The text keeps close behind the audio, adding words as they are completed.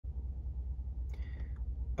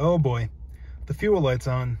Oh boy, the fuel light's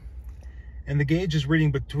on, and the gauge is reading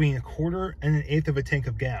between 1/4 and 1/8 of a tank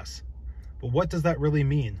of gas. But what does that really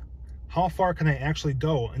mean? How far can I actually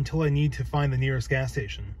go until I need to find the nearest gas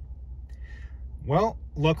station? Well,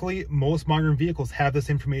 luckily, most modern vehicles have this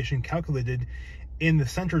information calculated in the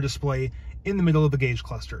center display in the middle of the gauge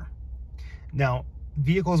cluster. Now,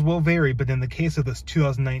 vehicles will vary, but in the case of this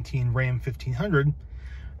 2019 Ram 1500,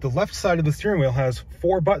 the left side of the steering wheel has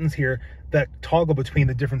 4 buttons here that toggle between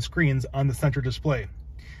the different screens on the center display.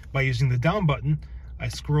 By using the down button, I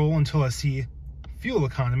scroll until I see fuel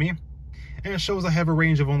economy, and it shows I have a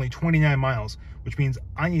range of only 29 miles, which means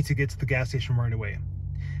I need to get to the gas station right away.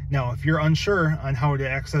 Now, if you're unsure on how to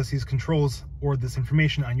access these controls or this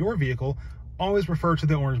information on your vehicle, always refer to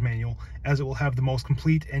the owner's manual, as it will have the most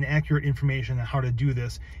complete and accurate information on how to do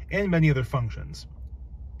this and many other functions.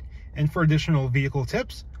 And for additional vehicle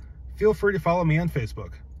tips, feel free to follow me on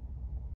Facebook.